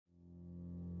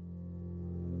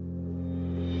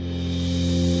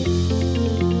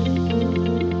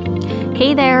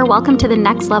Hey there, welcome to the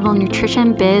Next Level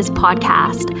Nutrition Biz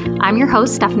podcast. I'm your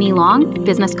host, Stephanie Long,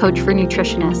 business coach for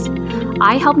nutritionists.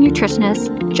 I help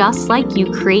nutritionists just like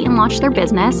you create and launch their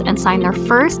business and sign their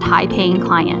first high-paying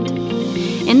client.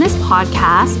 In this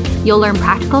podcast, you'll learn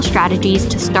practical strategies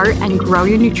to start and grow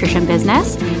your nutrition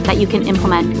business that you can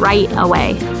implement right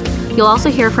away. You'll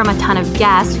also hear from a ton of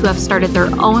guests who have started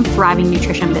their own thriving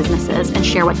nutrition businesses and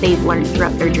share what they've learned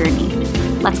throughout their journey.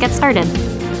 Let's get started.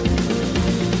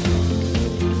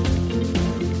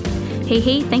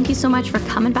 Hey, thank you so much for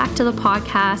coming back to the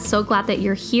podcast. So glad that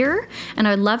you're here. And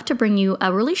I'd love to bring you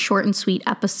a really short and sweet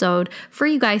episode for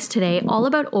you guys today, all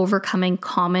about overcoming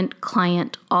common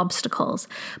client obstacles.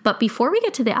 But before we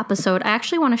get to the episode, I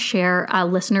actually want to share a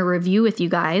listener review with you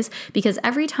guys, because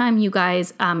every time you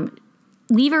guys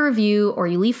leave a review or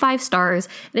you leave 5 stars,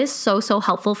 it is so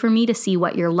helpful for me to see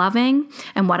what you're loving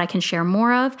and what I can share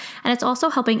more of. And it's also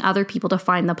helping other people to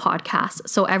find the podcast.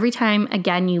 So every time,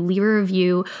 again, you leave a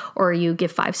review or you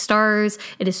give 5 stars,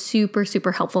 it is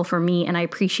super helpful for me, and I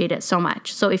appreciate it so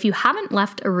much. So if you haven't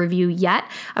left a review yet,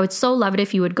 I would so love it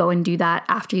if you would go and do that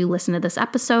after you listen to this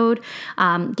episode.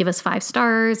 Give us 5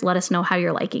 stars. Let us know how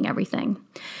you're liking everything.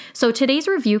 So today's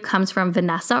review comes from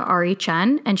Vanessa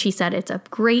RHN, and she said it's a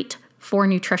great For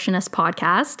Nutritionists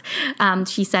podcast.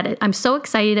 She said, I'm so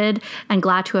excited and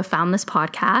glad to have found this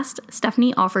podcast.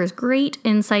 Stephanie offers great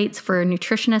insights for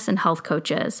nutritionists and health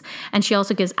coaches. And she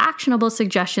also gives actionable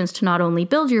suggestions to not only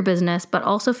build your business, but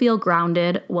also feel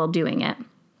grounded while doing it.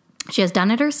 She has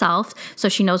done it herself, so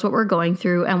she knows what we're going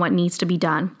through and what needs to be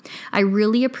done. I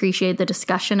really appreciate the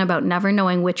discussion about never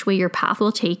knowing which way your path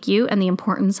will take you and the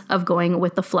importance of going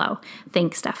with the flow.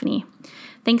 Thanks, Stephanie.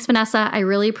 Thanks, Vanessa. I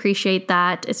really appreciate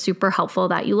that. It's super helpful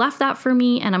that you left that for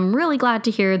me, and I'm really glad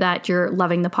to hear that you're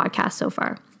loving the podcast so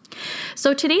far.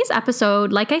 So today's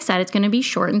episode, like I said, it's going to be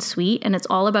short and sweet, and it's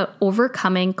all about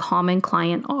overcoming common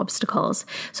client obstacles.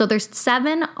 So there's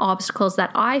 7 obstacles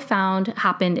that I found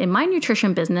happened in my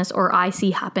nutrition business, or I see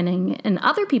happening in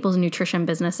other people's nutrition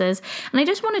businesses, and I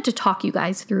just wanted to talk you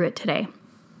guys through it today.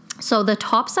 So the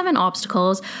top 7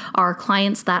 obstacles are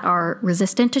clients that are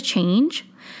resistant to change,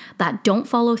 that don't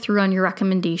follow through on your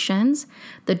recommendations,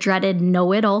 the dreaded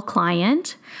know-it-all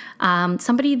client,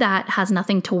 somebody that has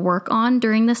nothing to work on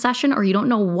during the session, or you don't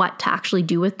know what to actually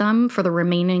do with them for the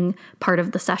remaining part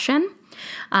of the session,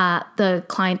 the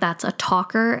client that's a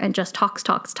talker and just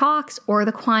talks, or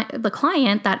the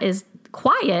client that is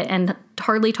quiet and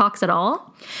hardly talks at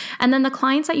all. And then the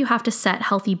clients that you have to set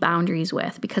healthy boundaries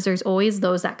with, because there's always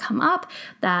those that come up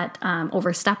that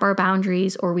overstep our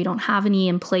boundaries, or we don't have any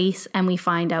in place, and we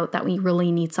find out that we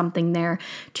really need something there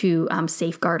to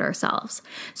safeguard ourselves.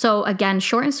 So again,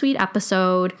 short and sweet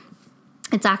episode.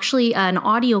 It's actually an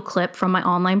audio clip from my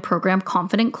online program,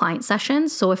 Confident Client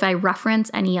Sessions. So if I reference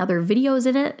any other videos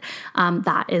in it,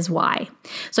 that is why.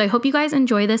 So I hope you guys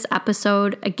enjoy this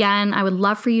episode. Again, I would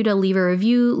love for you to leave a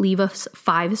review, leave us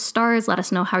 5 stars, let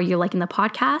us know how you're liking the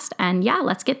podcast, and yeah,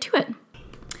 let's get to it.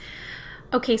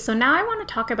 Okay, so now I want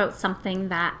to talk about something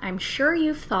that I'm sure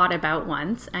you've thought about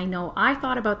once. I know I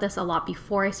thought about this a lot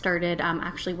before I started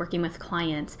actually working with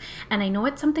clients. And I know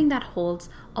it's something that holds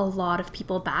a lot of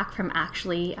people back from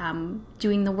actually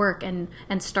doing the work and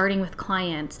starting with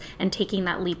clients and taking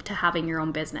that leap to having your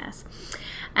own business.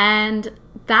 And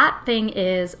that thing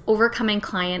is overcoming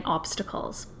client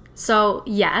obstacles. So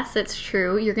yes, it's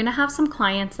true. You're going to have some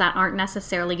clients that aren't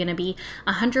necessarily going to be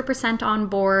 100% on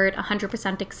board,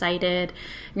 100% excited.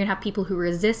 You're going to have people who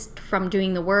resist from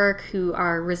doing the work, who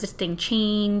are resisting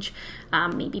change,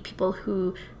 maybe people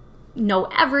who know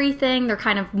everything. They're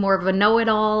kind of more of a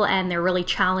know-it-all, and they're really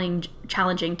challenging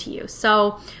to you.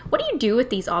 So what do you do with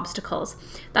these obstacles?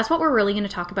 That's what we're really going to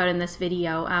talk about in this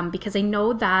video, because I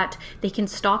know that they can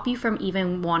stop you from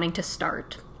even wanting to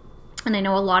start. And I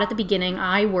know a lot at the beginning,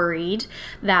 I worried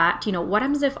that, what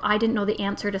happens if I didn't know the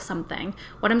answer to something?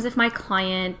 What happens if my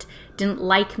client didn't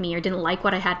like me or didn't like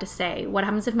what I had to say? What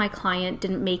happens if my client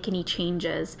didn't make any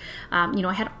changes?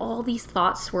 I had all these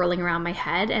thoughts swirling around my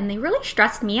head, and they really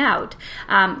stressed me out.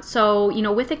 So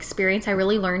with experience, I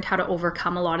really learned how to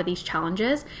overcome a lot of these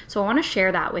challenges. So I want to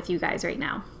share that with you guys right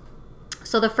now.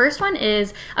 So the first one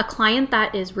is a client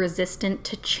that is resistant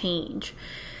to change.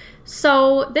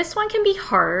 So this one can be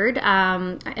hard,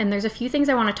 and there's a few things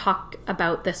I want to talk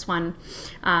about this one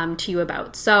to you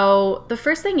about. So the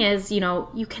first thing is,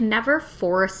 you can never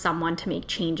force someone to make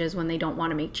changes when they don't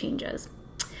want to make changes.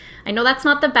 I know that's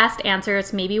not the best answer.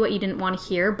 It's maybe what you didn't want to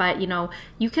hear, but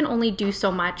you can only do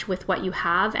so much with what you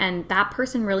have, and that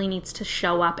person really needs to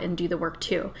show up and do the work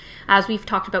too. As we've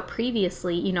talked about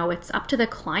previously, it's up to the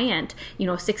client.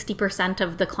 60%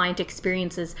 of the client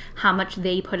experience is how much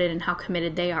they put in and how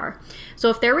committed they are. So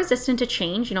if they're resistant to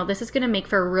change, this is going to make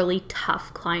for a really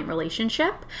tough client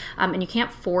relationship, and you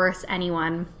can't force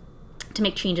anyone to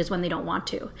make changes when they don't want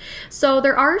to. So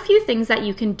there are a few things that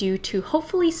you can do to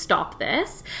hopefully stop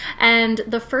this. And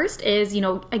the first is,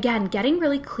 again, getting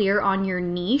really clear on your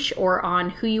niche or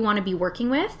on who you want to be working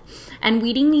with and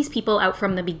weeding these people out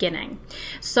from the beginning.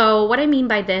 So what I mean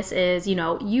by this is,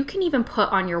 you can even put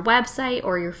on your website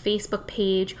or your Facebook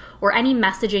page or any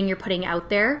messaging you're putting out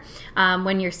there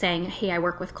when you're saying, hey, I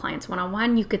work with clients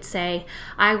one-on-one, you could say,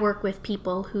 I work with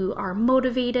people who are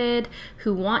motivated,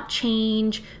 who want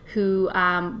change, who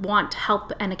want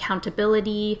help and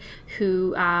accountability,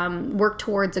 who work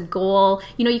towards a goal.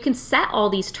 You can set all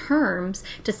these terms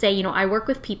to say, I work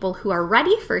with people who are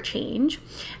ready for change.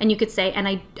 And you could say, and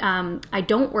I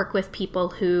don't work with people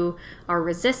who are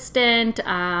resistant,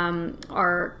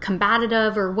 are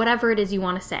combative, or whatever it is you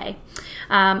want to say.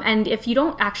 And if you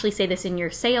don't actually say this in your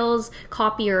sales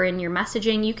copy or in your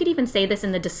messaging, you could even say this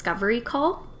in the discovery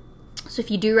call. So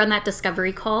if you do run that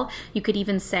discovery call, you could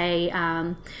even say,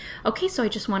 okay, so I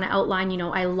just want to outline,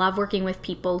 I love working with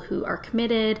people who are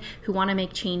committed, who want to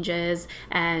make changes,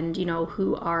 and,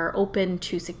 who are open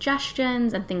to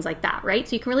suggestions and things like that, right?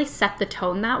 So you can really set the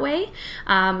tone that way.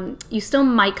 You still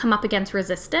might come up against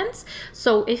resistance.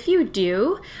 So if you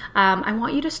do, I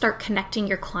want you to start connecting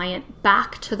your client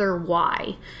back to their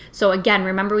why. So again,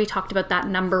 remember we talked about that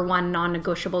number one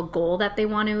non-negotiable goal that they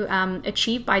want to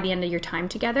achieve by the end of your time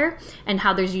together, and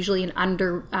how there's usually an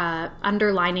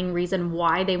underlining reason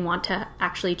why they want to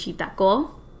actually achieve that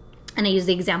goal. And I use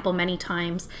the example many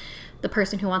times, the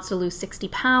person who wants to lose 60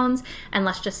 pounds, and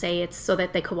let's just say it's so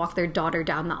that they could walk their daughter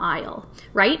down the aisle,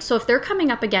 right? So if they're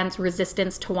coming up against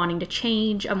resistance to wanting to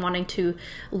change and wanting to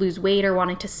lose weight or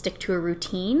wanting to stick to a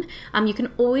routine, you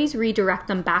can always redirect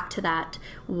them back to that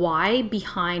why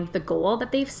behind the goal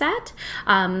that they've set,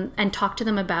 and talk to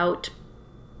them about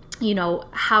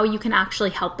how you can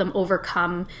actually help them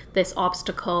overcome this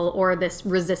obstacle or this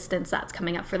resistance that's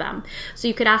coming up for them. So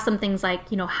you could ask them things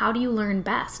like, how do you learn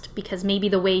best? Because maybe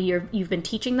the way you've been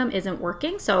teaching them isn't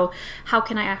working. So how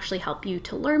can I actually help you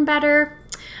to learn better?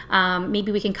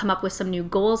 Maybe we can come up with some new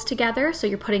goals together. So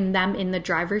you're putting them in the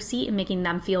driver's seat and making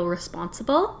them feel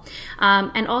responsible.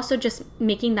 And also just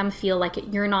making them feel like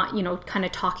you're not, kind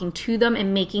of talking to them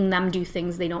and making them do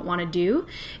things they don't want to do.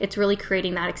 It's really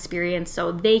creating that experience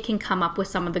so they can come up with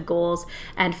some of the goals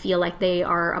and feel like they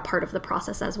are a part of the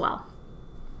process as well.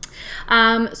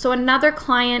 So another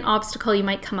client obstacle you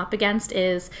might come up against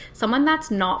is someone that's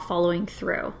not following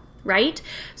through. Right?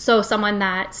 So someone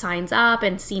that signs up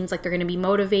and seems like they're going to be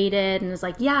motivated and is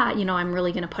like, yeah, I'm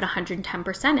really going to put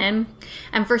 110% in.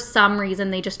 And for some reason,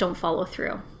 they just don't follow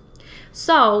through.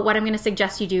 So what I'm going to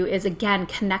suggest you do is, again,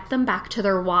 connect them back to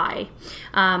their why.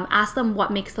 Ask them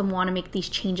what makes them want to make these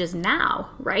changes now,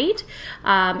 right?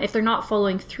 If they're not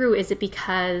following through, is it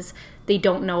because they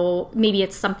don't know, maybe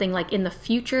it's something like in the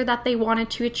future that they wanted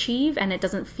to achieve and it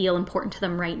doesn't feel important to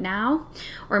them right now?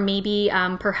 Or maybe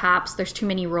perhaps there's too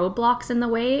many roadblocks in the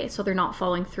way, so they're not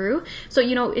following through. So,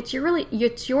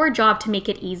 it's your job to make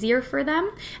it easier for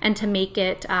them and to make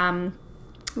it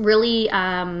really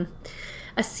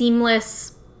a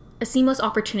seamless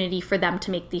opportunity for them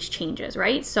to make these changes,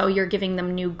 right? So you're giving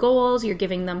them new goals, you're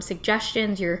giving them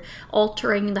suggestions, you're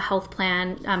altering the health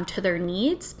plan to their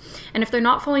needs. And if they're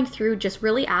not following through, just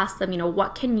really ask them,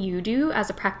 what can you do as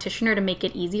a practitioner to make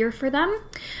it easier for them?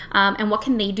 And what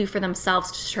can they do for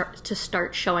themselves to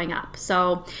start showing up?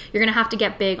 So you're gonna have to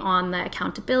get big on the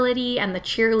accountability and the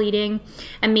cheerleading.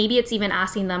 And maybe it's even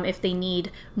asking them if they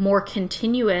need more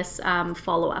continuous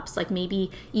follow-ups, like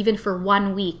maybe even for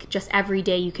 1 week, just every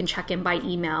day you can check in by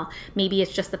email. Maybe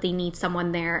it's just that they need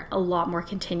someone there a lot more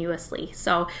continuously.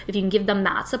 So if you can give them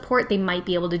that support, they might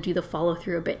be able to do the follow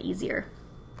through a bit easier.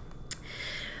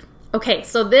 Okay,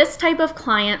 so this type of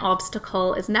client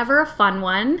obstacle is never a fun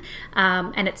one,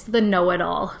 and it's the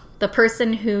know-it-all. The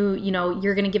person who,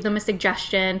 you're going to give them a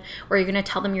suggestion or you're going to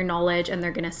tell them your knowledge and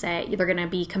they're going to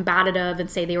be combative and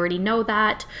say they already know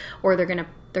that, or they're going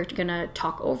to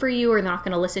talk over you, or they're not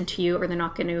going to listen to you, or they're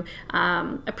not going to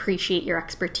appreciate your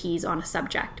expertise on a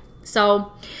subject.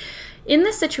 So in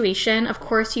this situation, of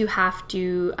course, you have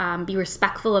to be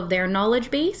respectful of their knowledge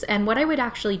base. And what I would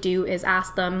actually do is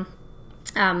ask them,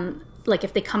 like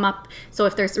if they come up, so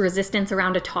if there's resistance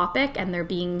around a topic and they're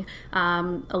being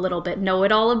a little bit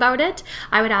know-it-all about it,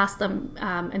 I would ask them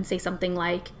and say something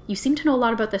like, you seem to know a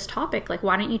lot about this topic, like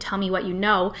why don't you tell me what you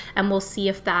know, and we'll see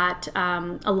if that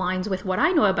aligns with what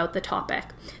I know about the topic.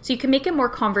 So you can make it more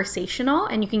conversational,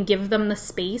 and you can give them the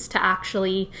space to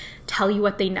actually tell you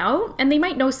what they know, and they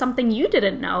might know something you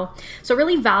didn't know. So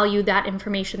really value that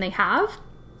information they have.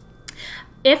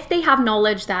 If they have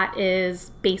knowledge that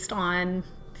is based on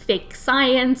fake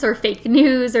science or fake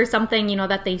news or something, you know,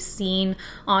 that they've seen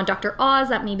on Dr. Oz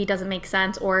that maybe doesn't make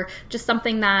sense, or just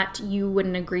something that you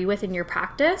wouldn't agree with in your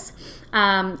practice,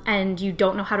 and you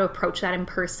don't know how to approach that in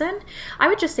person, I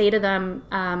would just say to them,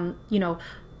 you know,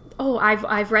 oh,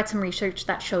 I've read some research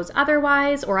that shows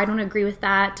otherwise, or I don't agree with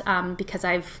that because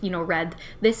I've, you know, read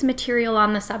this material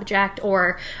on the subject,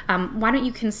 or why don't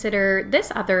you consider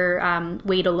this other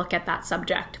way to look at that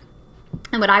subject?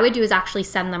 And what I would do is actually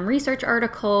send them research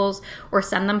articles or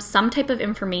send them some type of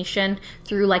information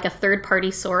through like a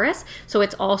third-party source. So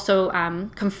it's also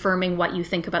confirming what you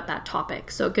think about that topic.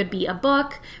 So it could be a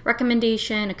book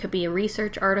recommendation, it could be a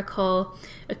research article,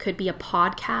 it could be a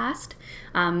podcast.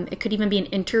 It could even be an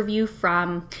interview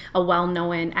from a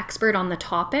well-known expert on the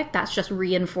topic that's just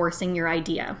reinforcing your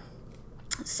idea.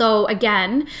 So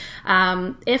again,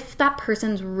 if that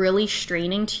person's really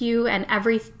straining to you and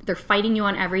they're fighting you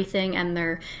on everything and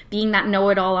they're being that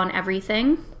know-it-all on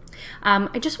everything,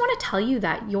 I just want to tell you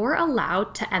that you're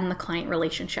allowed to end the client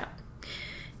relationship.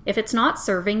 If it's not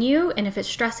serving you, and if it's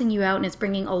stressing you out and it's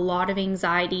bringing a lot of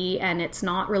anxiety and it's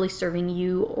not really serving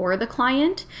you or the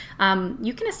client,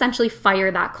 you can essentially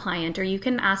fire that client, or you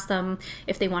can ask them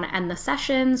if they want to end the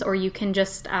sessions, or you can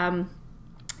just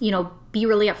be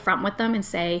really upfront with them and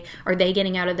say, are they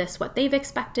getting out of this what they've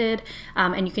expected?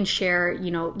 And you can share,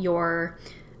 your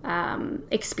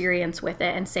experience with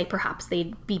it and say perhaps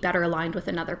they'd be better aligned with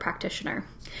another practitioner.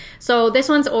 So this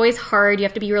one's always hard. You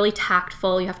have to be really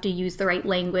tactful. You have to use the right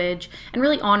language and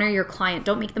really honor your client.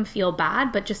 Don't make them feel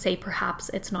bad, but just say perhaps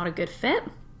it's not a good fit.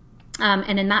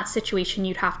 And in that situation,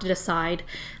 you'd have to decide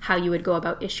how you would go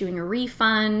about issuing a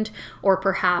refund, or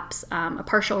perhaps a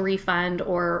partial refund,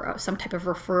 or some type of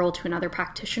referral to another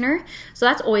practitioner. So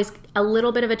that's always a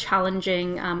little bit of a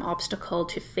challenging obstacle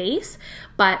to face.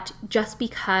 But just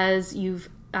because you've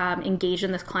engaged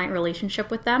in this client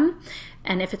relationship with them,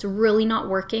 and if it's really not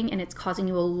working and it's causing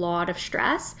you a lot of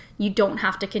stress, you don't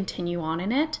have to continue on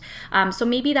in it. So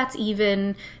maybe that's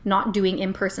even not doing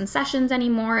in-person sessions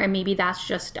anymore, and maybe that's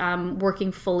just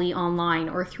working fully online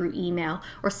or through email,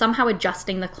 or somehow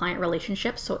adjusting the client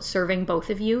relationship so it's serving both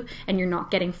of you and you're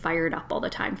not getting fired up all the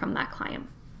time from that client.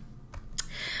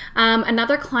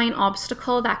 Another client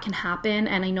obstacle that can happen,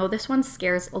 and I know this one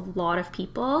scares a lot of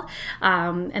people,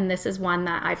 and this is one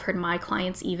that I've heard my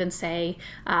clients even say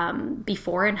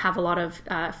before and have a lot of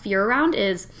fear around,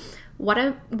 is what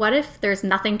if there's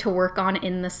nothing to work on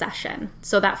in the session?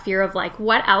 So that fear of like,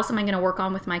 what else am I going to work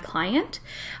on with my client?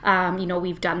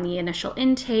 We've done the initial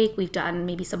intake, we've done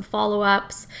maybe some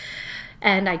follow-ups,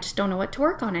 and I just don't know what to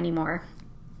work on anymore.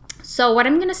 So what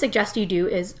I'm going to suggest you do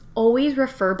is always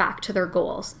refer back to their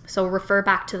goals. So refer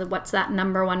back to what's that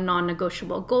number one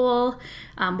non-negotiable goal?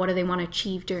 What do they want to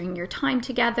achieve during your time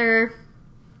together?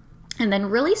 And then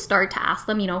really start to ask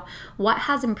them, what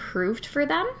has improved for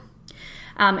them?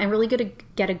 And really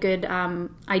get a good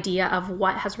idea of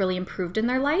what has really improved in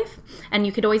their life. And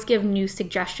you could always give new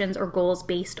suggestions or goals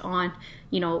based on,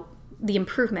 the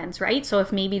improvements, right? So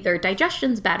if maybe their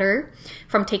digestion's better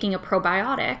from taking a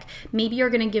probiotic, maybe you're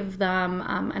going to give them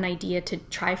an idea to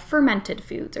try fermented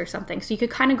foods or something. So you could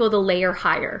kind of go the layer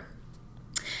higher.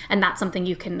 And that's something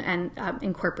you can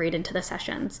incorporate into the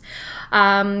sessions.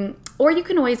 Or you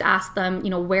can always ask them,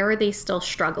 where are they still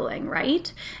struggling,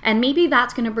 right? And maybe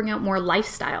that's going to bring out more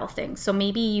lifestyle things. So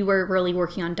maybe you were really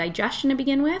working on digestion to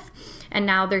begin with, and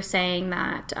now they're saying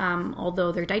that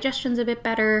although their digestion's a bit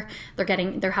better,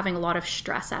 they're having a lot of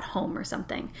stress at home or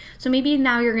something. So maybe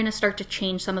now you're going to start to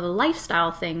change some of the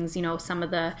lifestyle things, some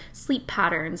of the sleep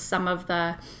patterns, some of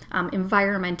the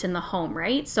environment in the home,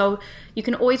 right? So you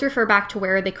can always refer back to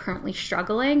where they're currently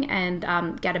struggling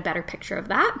and get a better picture of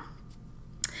that.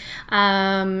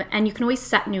 And you can always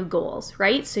set new goals,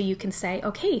 right? So you can say,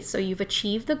 okay, so you've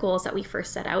achieved the goals that we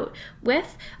first set out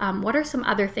with. What are some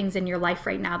other things in your life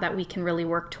right now that we can really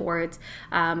work towards,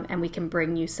 and we can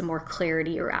bring you some more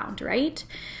clarity around, right?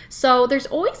 So there's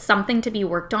always something to be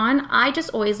worked on. I just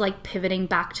always like pivoting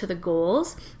back to the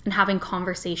goals and having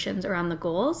conversations around the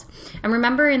goals. And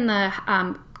remember in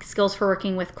the Skills for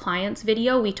Working with Clients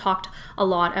video, we talked a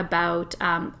lot about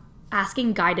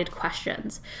asking guided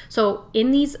questions. So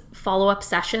in these follow-up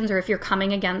sessions, or if you're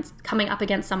coming up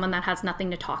against someone that has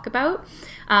nothing to talk about,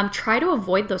 try to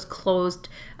avoid those closed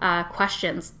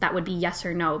questions that would be yes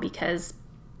or no, because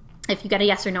if you get a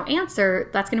yes or no answer,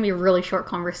 that's going to be a really short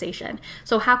conversation.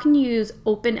 So how can you use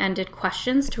open-ended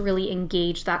questions to really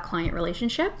engage that client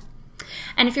relationship?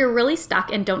 And if you're really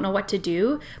stuck and don't know what to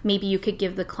do, maybe you could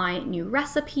give the client new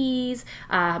recipes.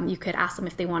 You could ask them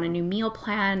if they want a new meal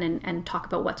plan and talk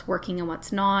about what's working and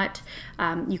what's not.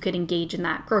 You could engage in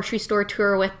that grocery store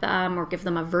tour with them, or give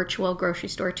them a virtual grocery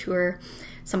store tour,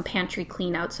 some pantry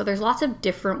clean out. So there's lots of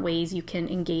different ways you can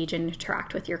engage and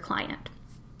interact with your client.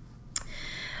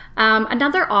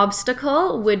 Another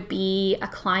obstacle would be a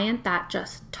client that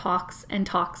just talks and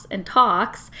talks and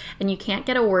talks, and you can't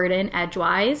get a word in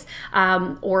edgewise,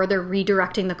 or they're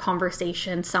redirecting the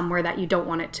conversation somewhere that you don't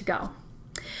want it to go.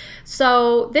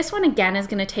 So this one, again, is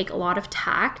going to take a lot of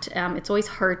tact. It's always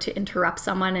hard to interrupt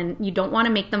someone, and you don't want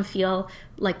to make them feel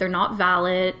like they're not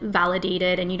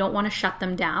validated, and you don't want to shut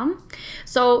them down.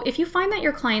 So if you find that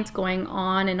your client's going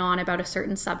on and on about a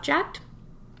certain subject,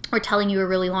 or telling you a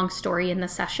really long story in the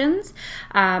sessions,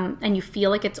 and you feel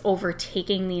like it's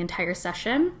overtaking the entire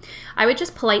session, I would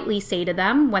just politely say to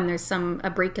them, when there's a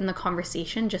break in the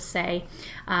conversation, just say,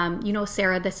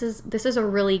 Sarah, this is a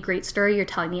really great story you're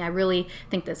telling me. I really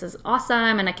think this is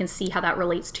awesome, and I can see how that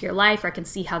relates to your life, or I can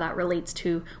see how that relates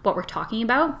to what we're talking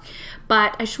about.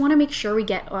 But I just want to make sure we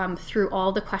get through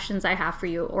all the questions I have for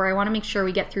you, or I want to make sure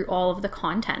we get through all of the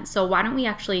content. So why don't we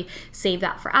actually save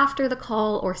that for after the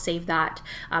call, or save that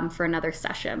for another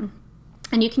session?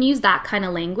 And you can use that kind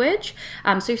of language.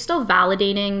 So you're still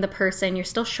validating the person, you're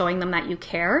still showing them that you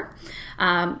care.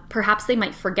 Perhaps they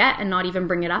might forget and not even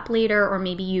bring it up later, or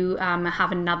maybe you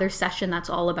have another session that's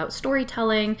all about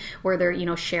storytelling, where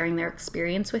they're sharing their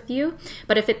experience with you.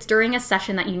 But if it's during a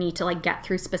session that you need to get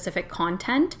through specific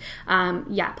content,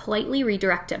 politely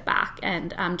redirect it back,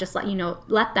 and just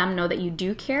let them know that you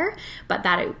do care, but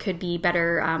that it could be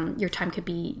better. Your time could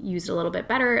be used a little bit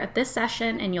better at this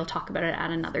session, and you'll talk about it at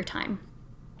another time.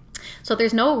 So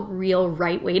there's no real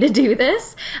right way to do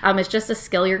this. It's just a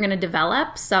skill you're going to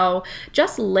develop. So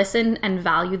just listen and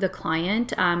value the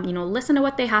client. Listen to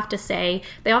what they have to say.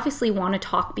 They obviously want to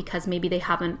talk because maybe they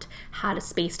haven't had a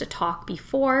space to talk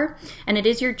before. And it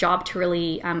is your job to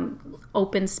really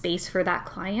open space for that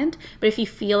client. But if you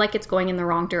feel like it's going in the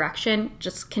wrong direction,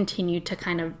 just continue to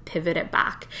kind of pivot it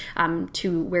back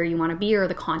to where you want to be, or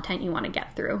the content you want to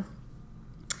get through.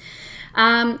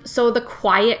 So the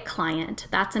quiet client,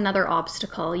 that's another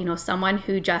obstacle, someone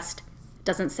who just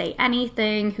doesn't say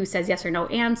anything, who says yes or no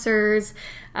answers,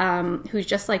 who's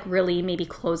just really maybe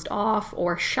closed off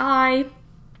or shy,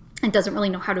 and doesn't really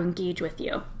know how to engage with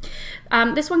you.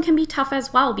 This one can be tough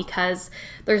as well, because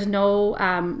there's no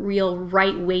real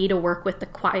right way to work with the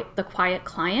quiet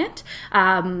client.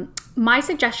 My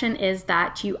suggestion is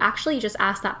that you actually just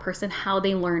ask that person how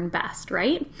they learn best,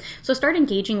 right? So start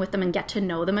engaging with them and get to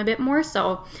know them a bit more.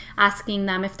 So asking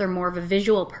them if they're more of a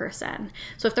visual person.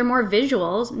 So if they're more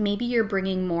visuals, maybe you're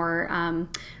bringing more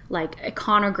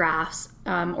iconographs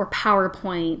or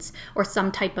PowerPoints, or some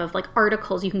type of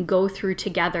articles you can go through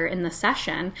together in the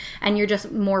session, and you're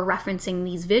just more referencing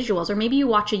these visuals. Or maybe you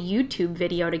watch a YouTube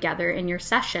video together in your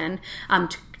session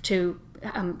to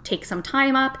take some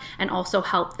time up and also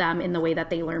help them in the way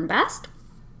that they learn best.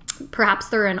 Perhaps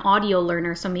they're an audio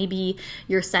learner, so maybe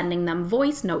you're sending them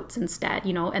voice notes instead,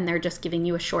 and they're just giving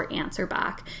you a short answer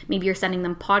back. Maybe you're sending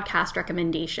them podcast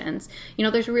recommendations.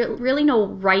 There's really no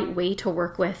right way to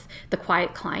work with the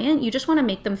quiet client. You just want to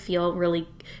make them feel really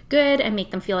good and make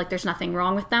them feel like there's nothing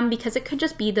wrong with them, because it could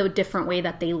just be the different way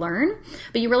that they learn.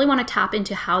 But you really want to tap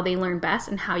into how they learn best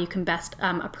and how you can best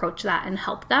approach that and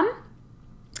help them.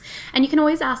 And you can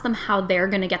always ask them how they're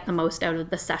going to get the most out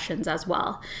of the sessions as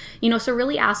well. So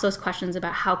really ask those questions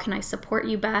about how can I support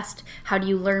you best? How do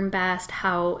you learn best?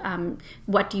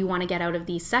 What do you want to get out of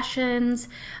these sessions?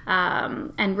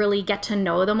 And really get to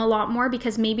know them a lot more,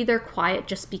 because maybe they're quiet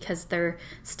just because they're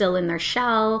still in their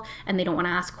shell and they don't want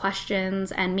to ask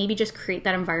questions, and maybe just create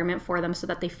that environment for them so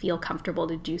that they feel comfortable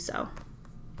to do so.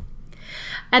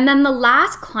 And then the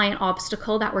last client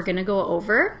obstacle that we're going to go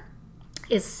over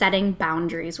is setting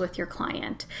boundaries with your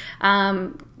client.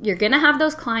 You're going to have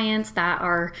those clients that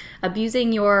are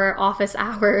abusing your office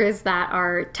hours, that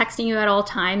are texting you at all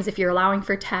times if you're allowing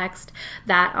for text,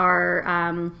 that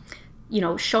are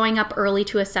showing up early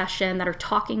to a session, that are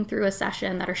talking through a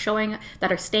session, that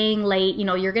are staying late.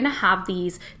 You're going to have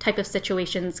these type of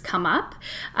situations come up.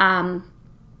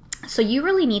 So you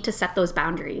really need to set those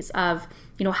boundaries of,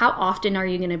 how often are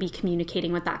you going to be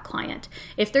communicating with that client?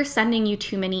 If they're sending you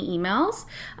too many emails,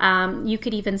 you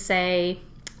could even say,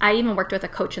 I even worked with a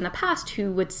coach in the past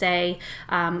who would say,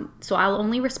 so I'll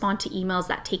only respond to emails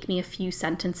that take me a few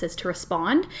sentences to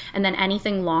respond, and then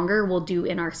anything longer we'll do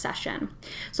in our session.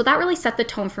 So that really set the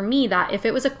tone for me that if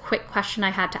it was a quick question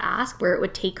I had to ask where it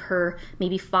would take her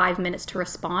maybe 5 minutes to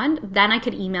respond, then I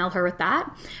could email her with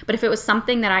that. But if it was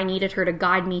something that I needed her to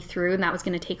guide me through and that was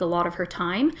going to take a lot of her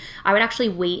time, I would actually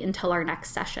wait until our next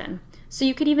session. So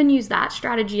you could even use that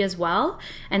strategy as well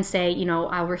and say,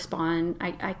 I'll respond,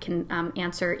 I can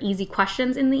answer easy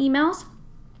questions in the emails.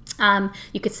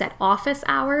 You could set office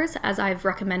hours, as I've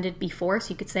recommended before. So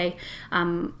you could say,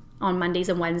 on Mondays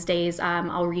and Wednesdays,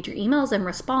 I'll read your emails and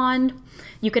respond.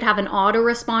 You could have an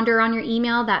autoresponder on your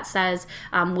email that says,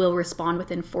 we'll respond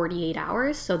within 48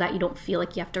 hours so that you don't feel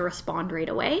like you have to respond right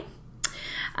away.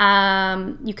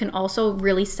 You can also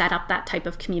really set up that type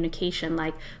of communication.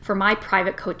 Like for my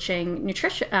private coaching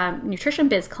nutrition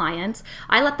biz clients,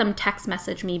 I let them text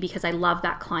message me because I love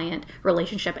that client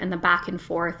relationship and the back and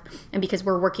forth, and because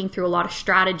we're working through a lot of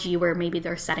strategy where maybe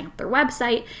they're setting up their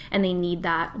website and they need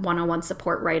that one-on-one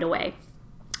support right away.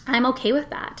 I'm okay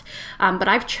with that, but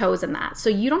I've chosen that.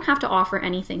 So you don't have to offer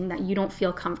anything that you don't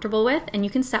feel comfortable with, and you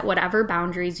can set whatever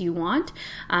boundaries you want,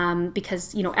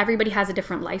 because everybody has a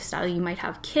different lifestyle. You might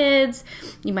have kids,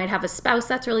 you might have a spouse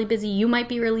that's really busy, you might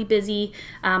be really busy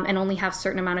and only have a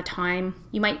certain amount of time.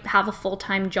 You might have a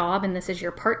full-time job and this is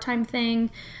your part-time thing.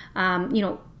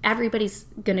 Everybody's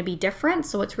going to be different,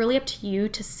 so it's really up to you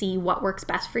to see what works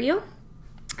best for you.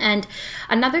 And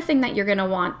another thing that you're going to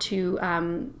want to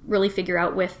really figure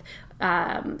out with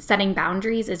setting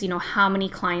boundaries is, how many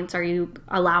clients are you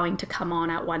allowing to come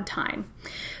on at one time?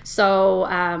 So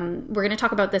we're going to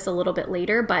talk about this a little bit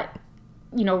later, but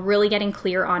really getting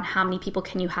clear on how many people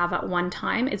can you have at one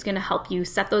time is going to help you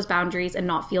set those boundaries and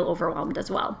not feel overwhelmed as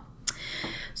well.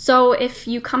 So if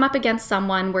you come up against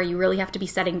someone where you really have to be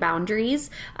setting boundaries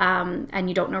and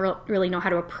you don't really know how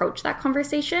to approach that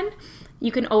conversation,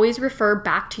 you can always refer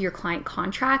back to your client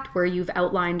contract where you've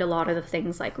outlined a lot of the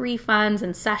things like refunds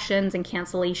and sessions and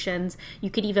cancellations.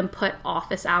 You could even put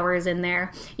office hours in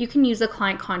there. You can use the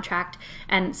client contract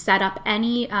and set up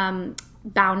any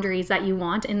boundaries that you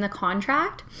want in the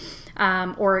contract,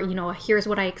 or here's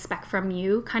what I expect from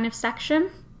you kind of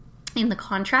section in the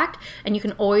contract, and you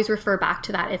can always refer back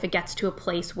to that if it gets to a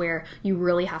place where you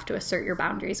really have to assert your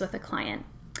boundaries with a client.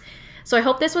 So I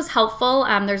hope this was helpful.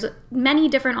 There's many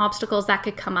different obstacles that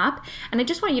could come up, and I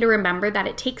just want you to remember that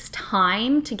it takes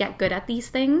time to get good at these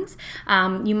things.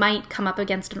 You might come up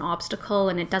against an obstacle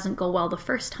and it doesn't go well the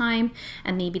first time,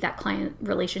 and maybe that client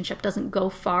relationship doesn't go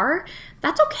far.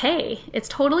 That's okay. It's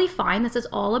totally fine. This is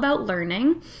all about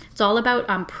learning. It's all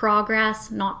about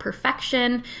progress, not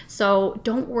perfection. So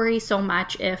don't worry so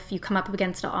much if you come up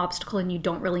against an obstacle and you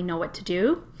don't really know what to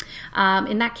do.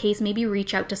 In that case, maybe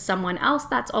reach out to someone else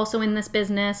that's also in this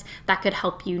business that could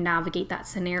help you navigate that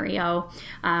scenario.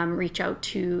 Reach out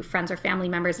to friends or family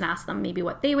members and ask them maybe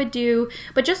what they would do,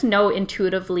 but just know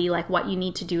intuitively like what you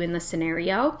need to do in the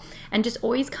scenario, and just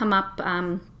always come up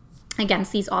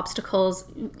against these obstacles,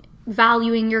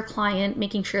 valuing your client,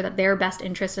 making sure that their best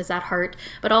interest is at heart,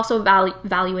 but also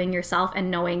valuing yourself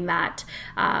and knowing that,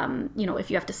 if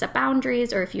you have to set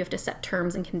boundaries or if you have to set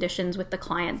terms and conditions with the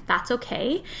client, that's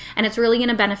okay. And it's really going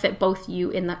to benefit both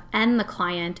you and the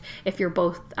client if you're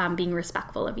both being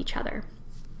respectful of each other.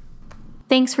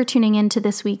 Thanks for tuning in to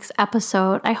this week's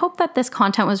episode. I hope that this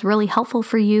content was really helpful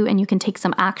for you and you can take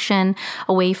some action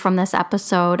away from this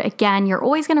episode. Again, you're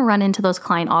always going to run into those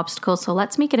client obstacles, so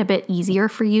let's make it a bit easier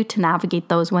for you to navigate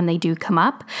those when they do come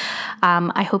up.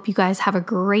 I hope you guys have a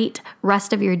great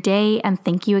rest of your day, and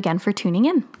thank you again for tuning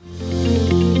in.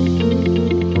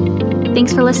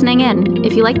 Thanks for listening in.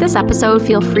 If you like this episode,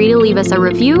 feel free to leave us a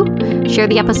review, share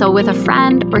the episode with a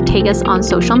friend, or tag us on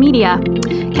social media.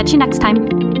 Catch you next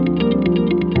time.